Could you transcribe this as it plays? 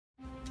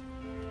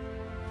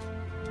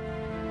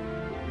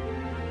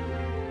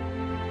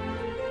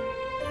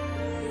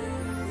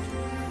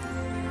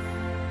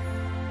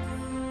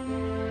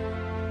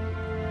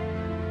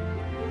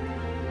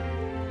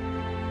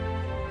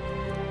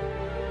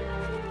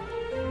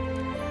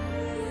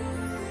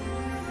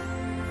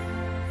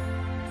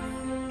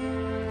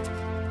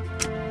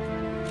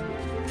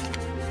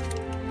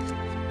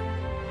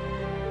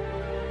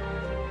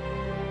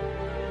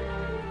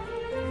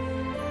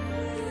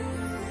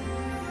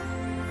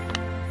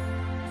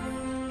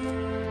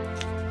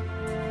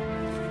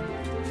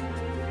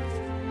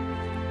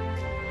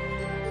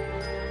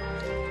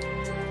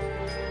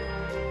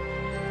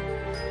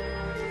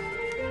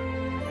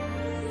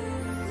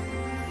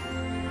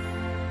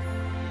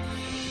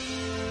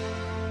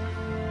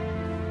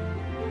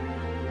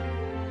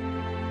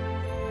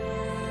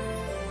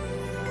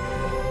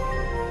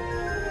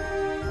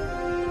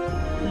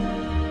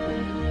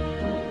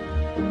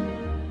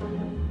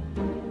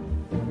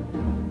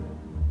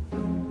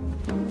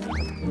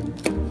Hey,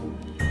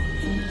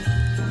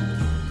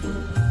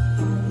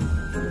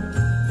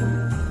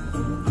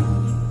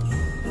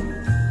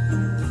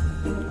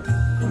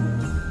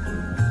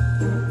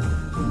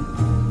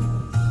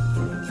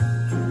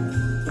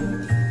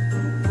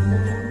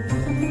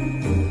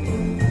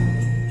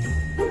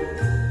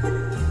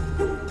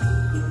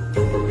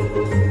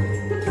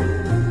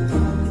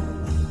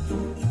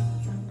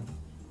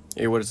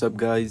 what's up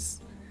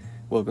guys?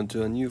 Welcome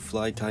to a new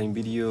fly time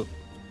video.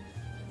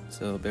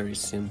 So very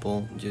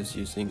simple, just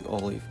using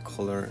olive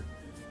color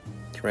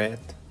thread,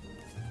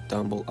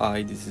 double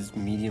eye. This is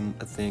medium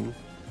I think.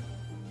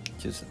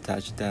 Just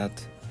attach that,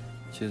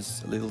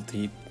 just a little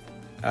tip,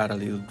 add a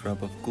little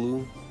drop of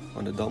glue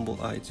on the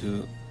double eye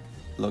to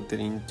lock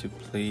it into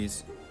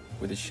place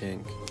with a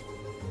shank.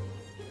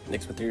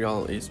 Next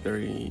material is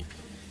very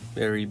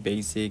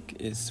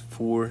basic, is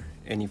fur,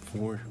 any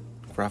fur,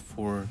 craft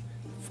fur,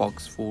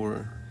 fox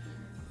fur,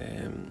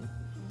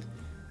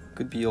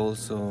 could be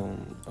also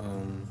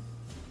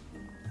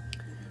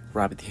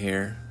rabbit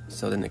hair.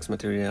 So the next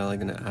material I'm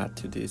gonna add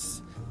to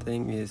this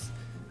thing is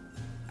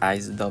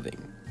ice dubbing.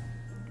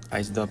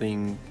 Ice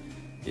dubbing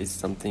is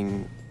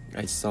something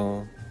I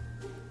saw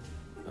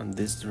on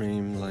this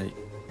dream, like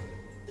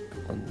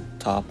on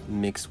top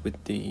mixed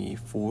with the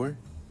fur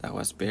that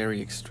was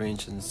very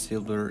strange and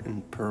silver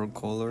and pearl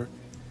color.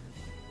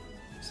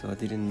 So I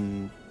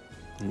didn't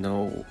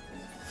know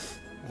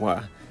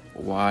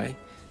why,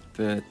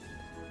 but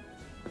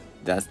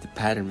that's the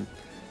pattern.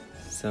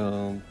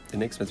 So the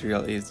next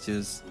material is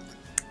just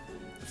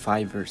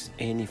fibers.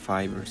 Any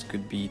fibers,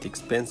 could be the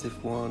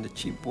expensive one, the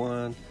cheap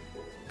one,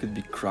 could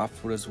be craft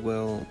fur as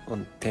well,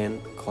 on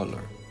 10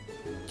 color.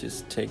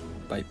 Just take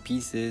by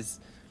pieces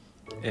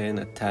and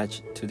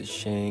attach to the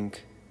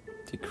shank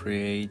to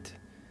create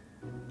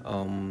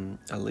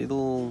a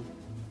little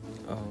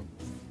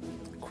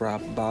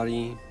crab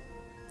body.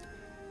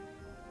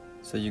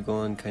 So you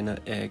go and kind of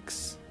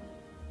X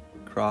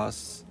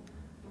cross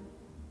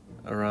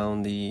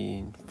around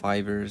the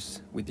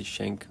fibers with the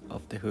shank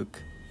of the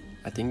hook.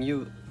 I think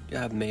you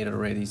have made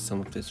already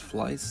some of these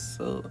flies,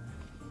 so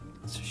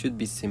it should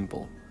be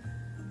simple.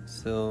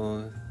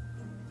 So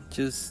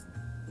just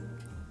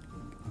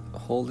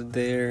hold it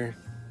there.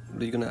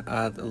 We're gonna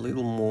add a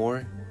little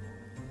more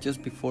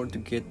just before to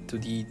get to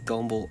the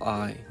double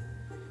eye.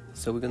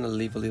 So we're gonna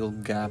leave a little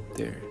gap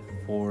there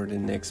for the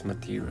next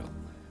material.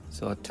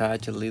 So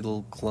attach a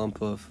little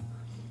clump of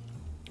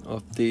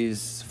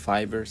these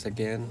fibers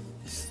again.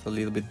 It's a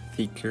little bit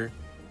thicker.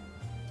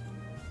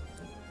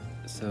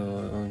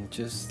 So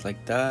just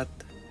like that,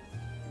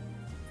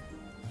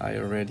 I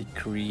already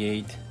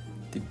create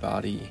the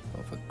body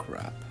of a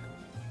crab.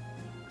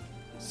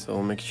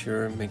 So make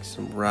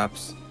some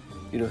wraps.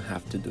 You don't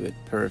have to do it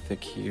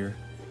perfect here,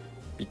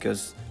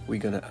 because we're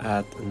gonna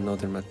add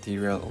another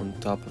material on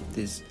top of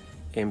this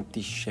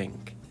empty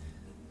shank.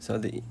 So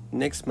the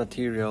next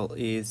material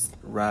is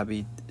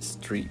rabbit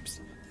strips.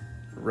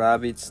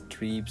 Rabbit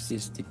strips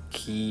is the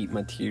key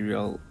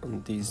material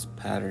on this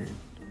pattern,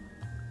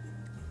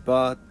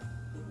 but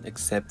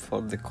except for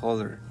the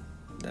color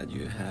that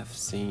you have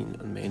seen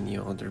on many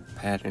other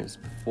patterns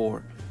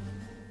before.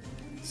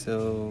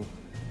 So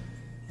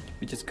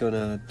we're just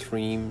gonna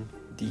trim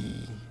the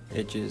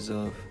edges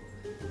of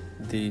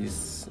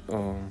these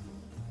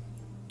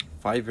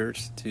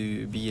fibers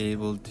to be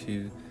able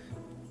to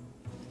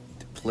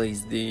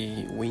place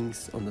the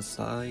wings on the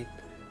side,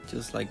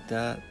 just like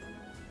that.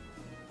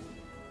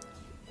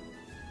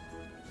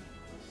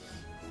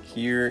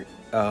 Here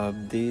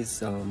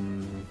these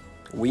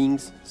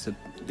wings, so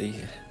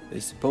they're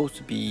supposed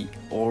to be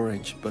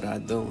orange, but I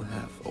don't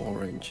have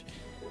orange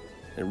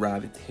and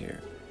rabbit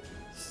hair,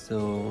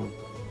 so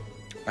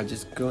I'm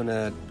just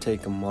gonna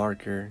take a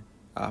marker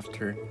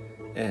after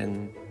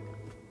and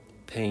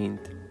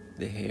paint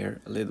the hair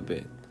a little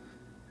bit,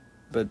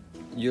 but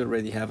you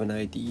already have an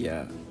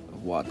idea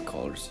of what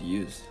colors to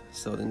use.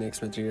 So the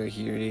next material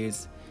here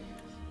is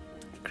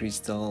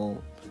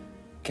crystal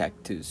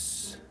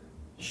cactus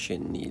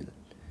chenille.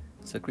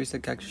 So crystal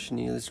cactus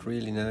chenille is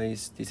really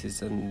nice. This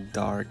is a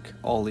dark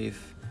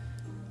olive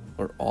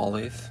or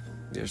olive.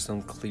 There's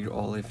some clear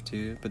olive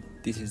too, but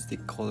this is the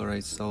color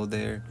I saw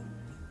there.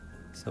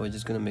 So I'm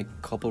just gonna make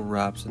a couple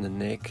wraps on the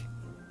neck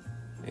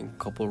and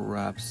couple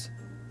wraps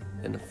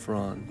in the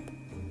front.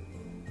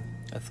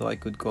 I thought I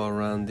could go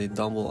around the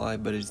double eye,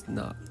 but it's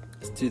not.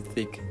 It's too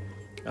thick.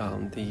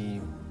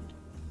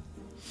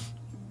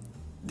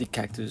 The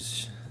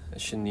cactus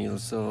chenille,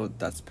 so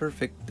that's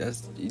perfect.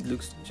 It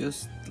looks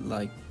just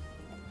like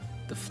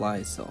the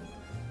fly. So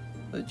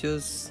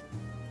just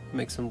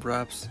make some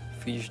wraps,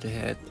 finish the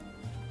head.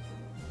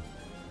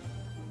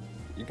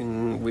 You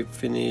can whip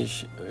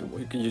finish.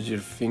 You can use your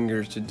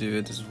fingers to do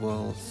it as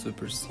well.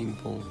 Super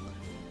simple.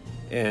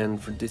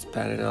 And for this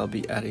pattern, I'll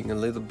be adding a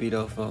little bit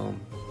of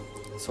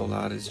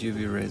Solaris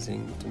UV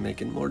resin to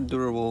make it more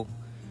durable.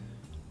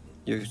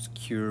 You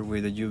cure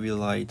with a UV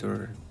light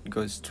or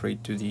go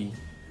straight to the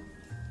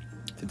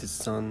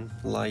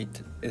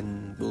sunlight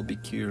and will be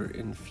cured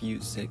in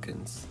few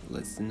seconds,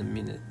 less than a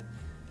minute.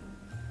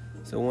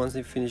 So once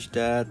I finish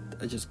that,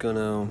 I'm just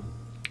gonna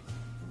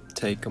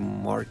take a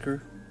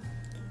marker,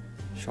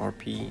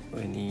 Sharpie or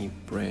any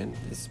brand,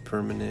 this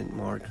permanent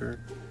marker,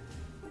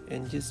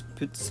 and just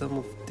put some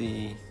of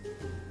the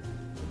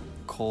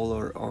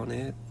color on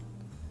it.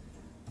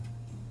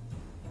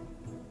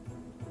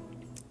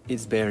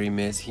 It's very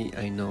messy,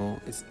 I know,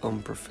 it's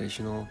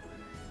unprofessional,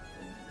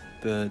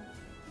 but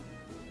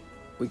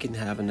we can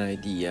have an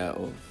idea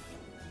of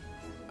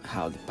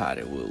how the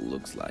pattern will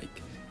looks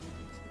like.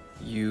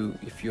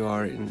 If you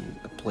are in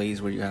a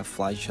place where you have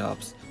fly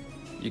shops,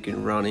 you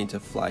can run into a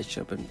fly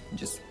shop and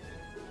just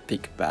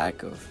pick a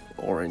bag of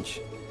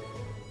orange,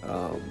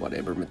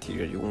 whatever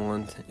material you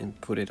want, and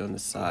put it on the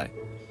side.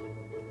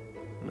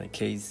 In my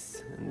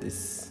case, in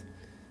this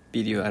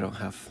video, I don't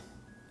have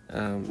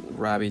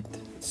rabbit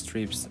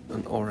strips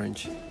on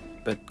orange,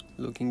 but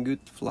looking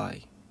good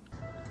fly.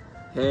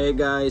 Hey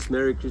guys,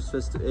 Merry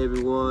Christmas to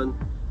everyone.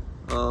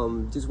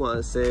 Just want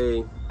to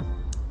say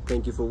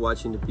thank you for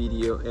watching the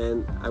video,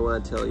 and I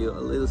want to tell you a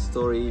little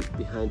story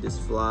behind this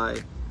fly,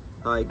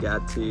 how I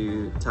got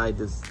to tie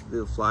this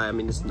little fly. I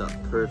mean, it's not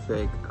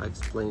perfect, I'll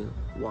explain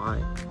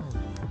why.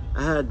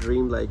 I had a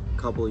dream like a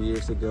couple of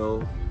years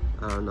ago.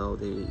 I don't know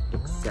the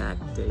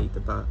exact date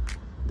about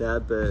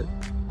that, but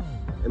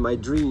in my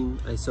dream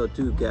I saw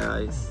two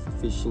guys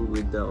fishing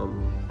with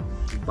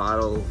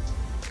bottle,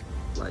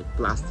 like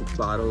plastic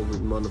bottle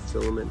with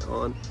monofilament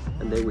on,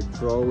 and they were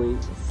throwing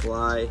a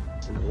fly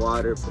in the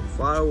water from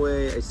far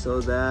away. I saw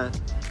that,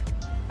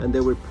 and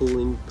they were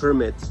pulling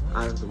permits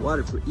out of the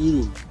water for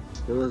eating.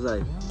 And I was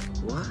like,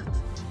 what?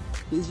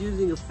 He's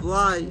using a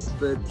fly,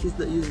 but he's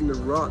not using the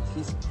rod,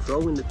 he's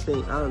throwing the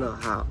thing. I don't know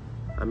how.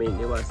 I mean,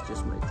 it was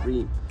just my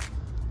dream.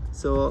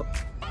 So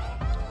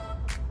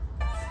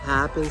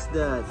happens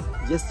that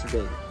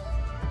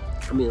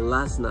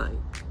last night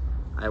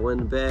I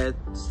went to bed,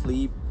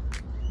 sleep,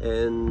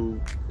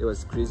 and it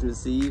was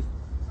Christmas Eve.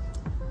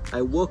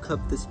 I woke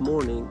up this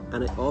morning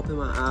and I opened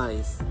my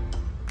eyes,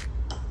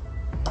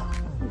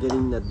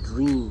 getting a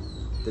dream,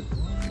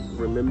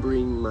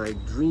 remembering my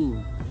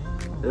dream,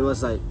 and it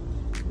was like,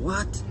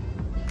 what?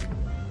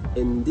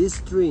 In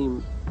this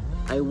dream,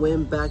 I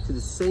went back to the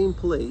same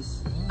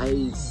place.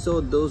 I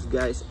saw those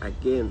guys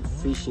again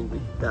fishing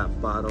with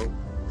that bottle,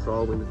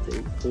 throwing the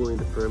thing, pulling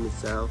the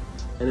permits out,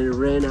 and I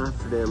ran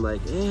after them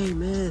like, hey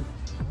man,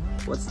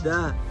 what's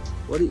that?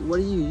 What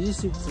are you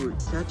using for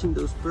catching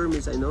those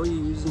permits? I know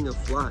you're using a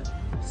fly.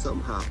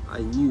 Somehow I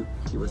knew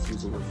he was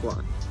using a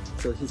fly.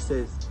 So he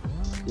says,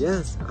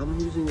 yes, I'm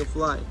using a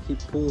fly. He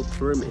pulled a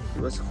permit. He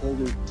was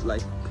holding,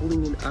 like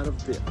pulling it out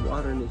of the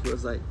water, and he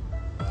was like,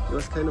 it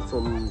was kind of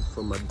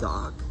from a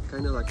dock,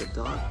 kind of like a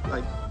dock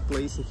like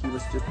place, and he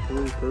was just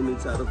pulling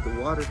permits out of the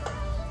water.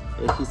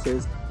 And he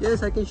says,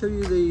 yes, I can show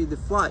you the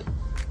fly.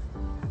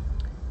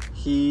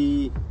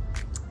 He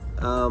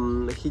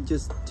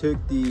just took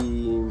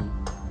the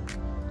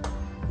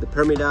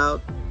permit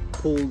out,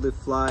 pulled the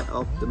fly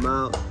off the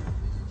mouth.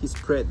 He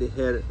spread the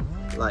head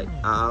like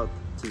out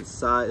to the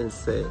side and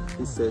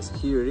he says,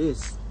 here it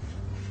is.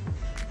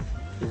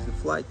 Here's the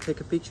fly.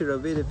 Take a picture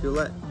of it if you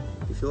like.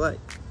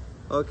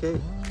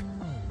 Okay.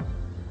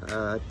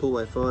 I pulled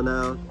my phone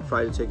out,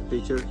 tried to take a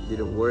picture,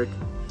 didn't work.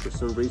 For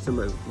some reason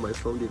my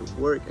phone didn't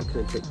work. I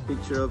couldn't take a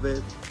picture of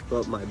it,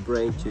 but my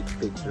brain took a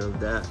picture of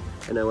that,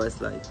 and I was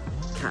like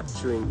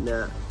capturing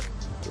that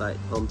like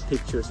on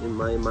pictures in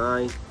my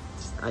mind.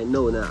 I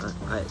know now,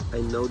 I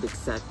know the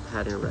exact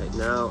pattern right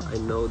now. I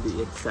know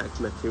the exact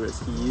materials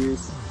he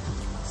used.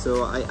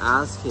 So I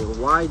asked him,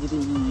 why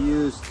didn't you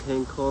use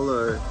 10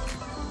 color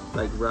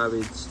like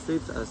rabbit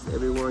strips as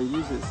everyone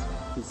uses?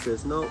 He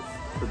says, no,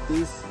 for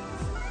this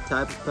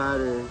type of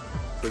pattern,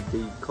 for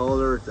the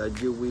color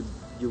that you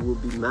will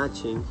be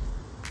matching,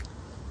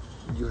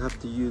 you have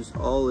to use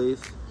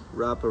olive,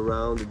 wrap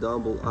around the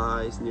double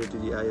eyes near to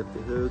the eye of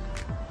the hook.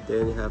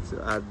 Then you have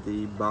to add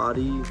the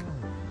body,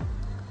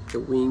 the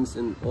wings,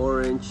 and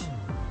orange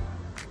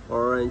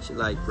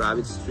like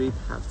rabbit strip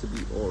have to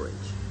be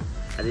orange.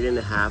 I didn't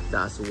have,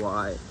 that's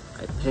why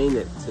I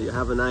painted, so you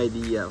have an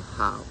idea of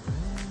how.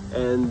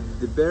 And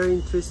the very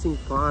interesting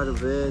part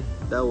of it,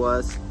 that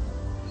was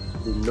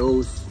the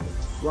nose of the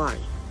fly,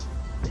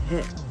 the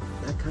head,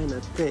 that kind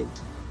of thing.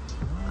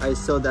 I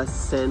saw that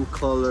sand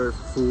color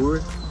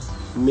fur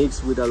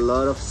mixed with a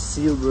lot of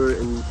silver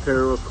and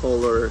pearl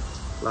color,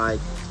 like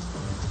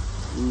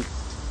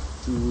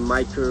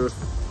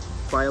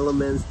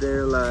microfilaments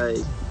there,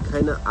 like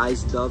kind of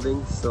ice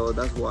dubbing. So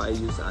that's why I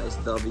use ice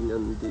dubbing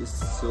on this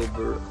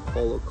silver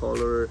polo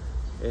color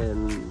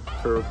and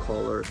pearl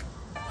color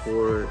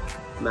for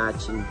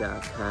matching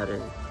that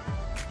pattern.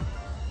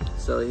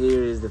 So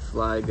here is the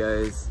fly,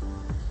 guys.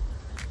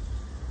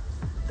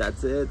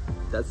 That's it,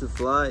 that's the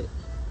fly.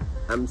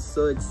 I'm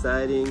so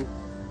excited.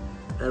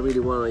 I really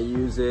want to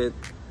use it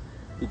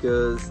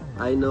because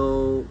I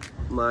know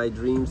my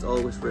dreams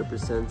always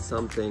represent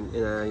something,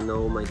 and I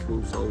know my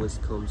dreams always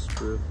comes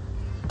true.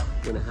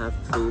 When I have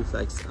dreams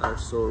like are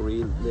so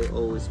real, they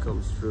always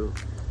comes true.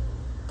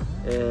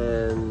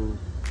 And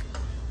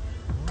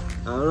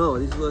I don't know,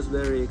 this was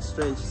very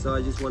strange, so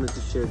I just wanted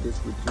to share this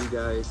with you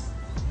guys.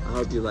 I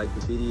hope you like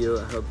the video.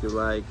 I hope you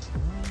like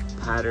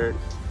pattern.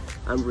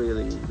 I'm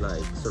really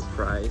like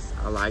surprised.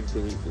 I like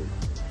the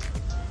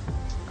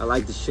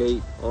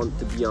shape.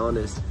 To be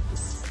honest,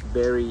 it's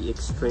very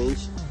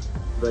strange,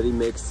 but it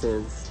makes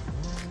sense.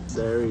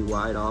 Very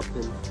wide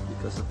open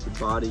because of the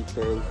body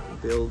thing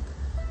build,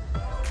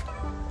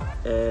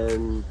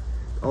 and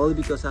only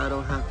because I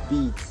don't have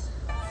beats.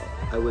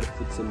 I would have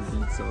put some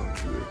beats on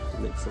here to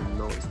make some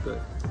noise,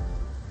 but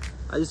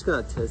I just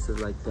gonna test it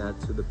like that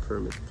to the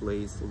permit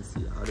place and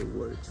see how it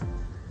works.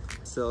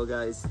 So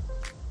guys,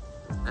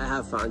 I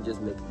have fun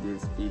just making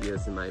these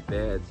videos in my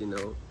bed, you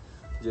know,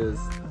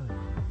 just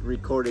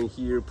recording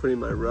here, putting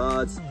my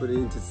rods,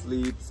 putting to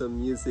sleep, some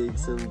music,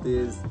 some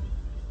this,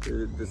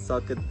 the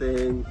socket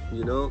thing,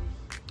 you know,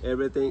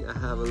 everything. I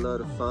have a lot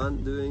of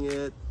fun doing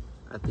it.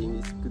 I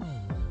think it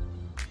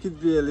could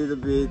be a little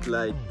bit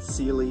like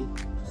silly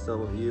to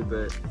some of you,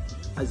 but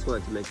I just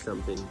wanted to make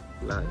something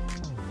like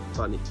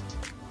funny.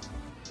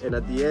 And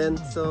at the end,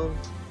 so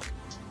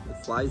the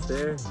fly's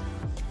there.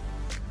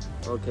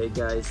 Okay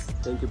guys,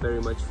 thank you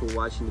very much for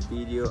watching the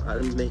video.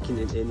 I'm making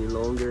it any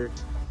longer.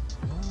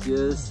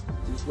 Just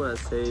want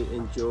to say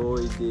enjoy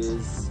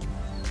this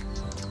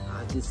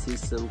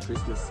season,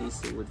 Christmas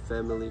season, with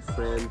family,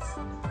 friends.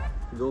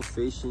 Go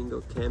fishing,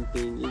 go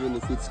camping, even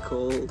if it's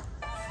cold.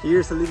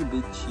 Here's a little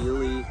bit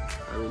chilly.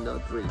 I mean,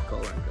 not really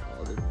cold like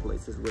other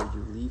places where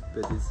you live,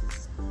 but this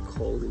is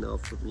cold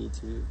enough for me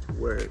to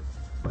wear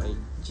my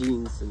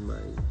jeans and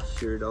my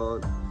shirt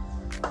on.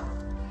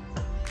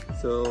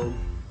 So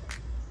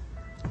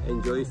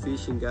enjoy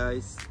fishing,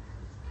 guys.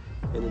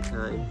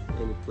 Anytime,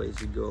 any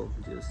place you go,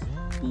 just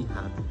be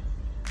happy.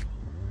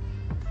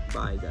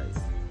 Bye guys.